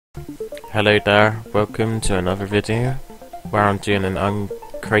Hello there, welcome to another video where I'm doing an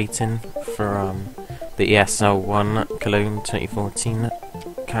uncrating for the ESL One Cologne 2014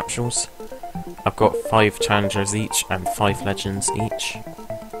 capsules. I've got 5 challengers each and 5 legends each.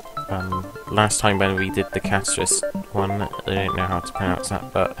 Last time when we did the Castrus one, I don't know how to pronounce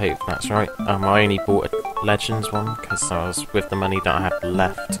that, but I hope that's right. I only bought a legends one because I was with the money that I had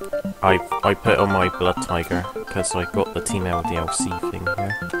left. I put on my Blood Tiger because I got the Team L DLC thing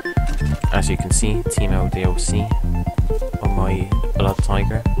here. As you can see, Team L DLC on my Blood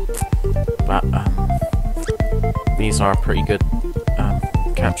Tiger. But these are pretty good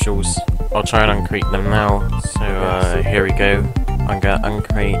capsules. I'll try and uncrate them now. So here we go. I'm gonna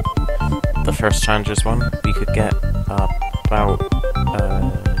uncrate the first challengers one. We could get about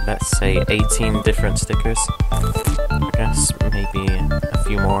let's say 18 different stickers. I guess maybe a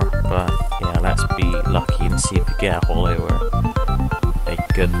few more, but yeah, let's be lucky and see if we get a holo or a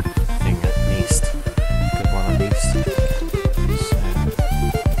good thing at least. Good one at least. So.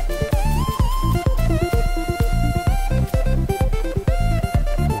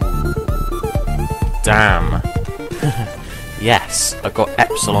 Damn. Yes, I got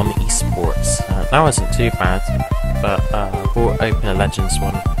Epsilon Esports. That wasn't too bad, but we'll open a Legends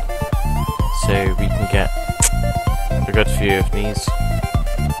one so we can get a good few of these.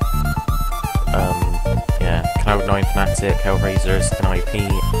 Yeah, Cloud9 Fnatic, Hellraisers, NIP,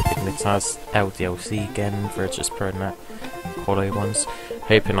 Dignitas, LDLC again, Virtus Pro-Net, holo ones.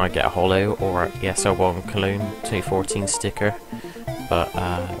 Hoping I get a holo or ESL One Cologne 2014 sticker, but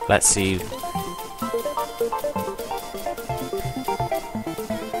let's see.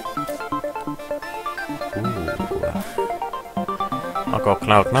 I got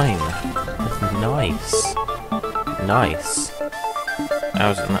Cloud9. Nice. Nice. That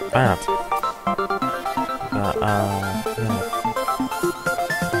wasn't that bad. But, yeah.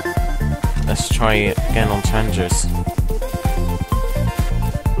 Let's try it again on challengers.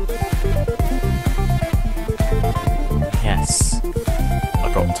 Yes.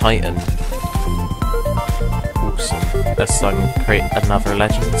 I got Titan. Awesome. Let's create another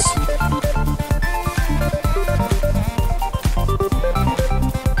Legends.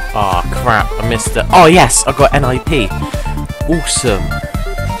 Oh crap, I missed it. Oh yes, I got NIP. Awesome.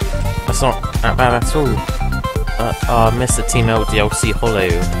 That's not that bad at all. I missed the Team L DLC holo.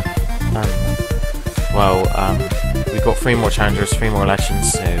 We got 3 more challengers, 3 more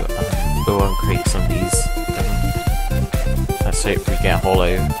legends, so we'll uncrate some of these. Let's hope we get a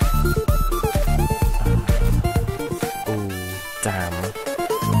holo. Oh damn.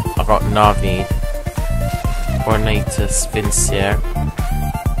 I got Navi. Ornatus Vincier.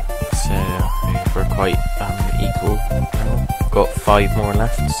 So we're quite equal now. Got 5 more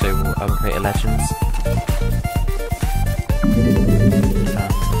left, so we'll uncrate a legends.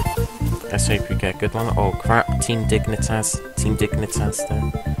 Let's hope we get a good one. Oh crap, Team Dignitas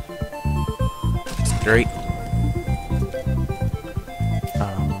there. That's great.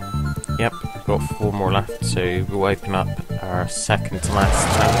 Yep, we've got 4 more left, so we'll open up our second to last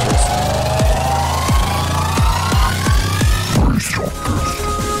challenges.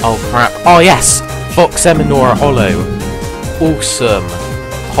 Oh crap. Oh yes! Fox Eminor holo. Awesome.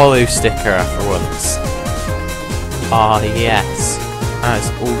 Holo sticker for once. Ah yes. That is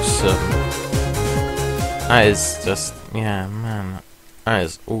awesome. That is just, yeah man. That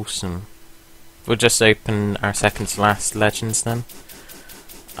is awesome. We'll just open our second to last legends then.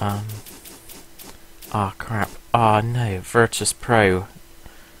 Ah crap. Ah no, Virtus Pro.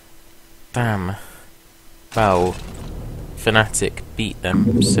 Damn. Well, Fnatic beat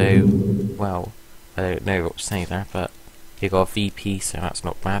them, so, well, I don't know what to say there, but you got a VP, so that's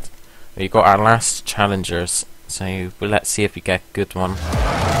not bad. We got our last challengers, so let's see if we get a good one.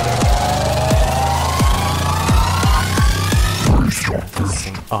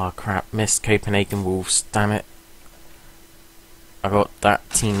 Oh crap, missed Copenhagen Wolves, damn it. I got that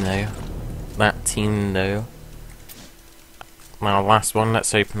team though. Now last one,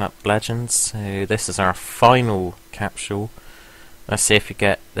 let's open up Legends. So this is our final capsule. Let's see if we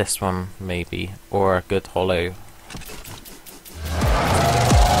get this one maybe, or a good holo.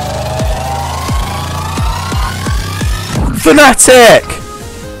 Fnatic!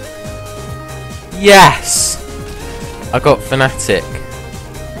 Yes! I got Fnatic.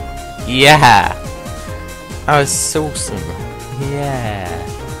 Yeah! That was awesome. Yeah.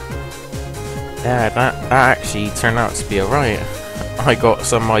 Yeah, that actually turned out to be alright. I got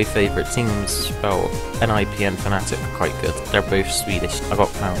some of my favourite teams. Well, NIP and Fnatic are quite good. They're both Swedish. I got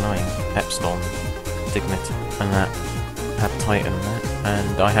Cloud9, Epsilon, Dignity, and that had Titan there.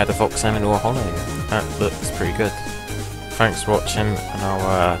 And I had a Vox Eminor holo. That looks pretty good. thanks for watching, and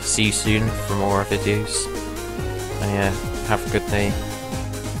I'll see you soon for more videos. And yeah, have a good day.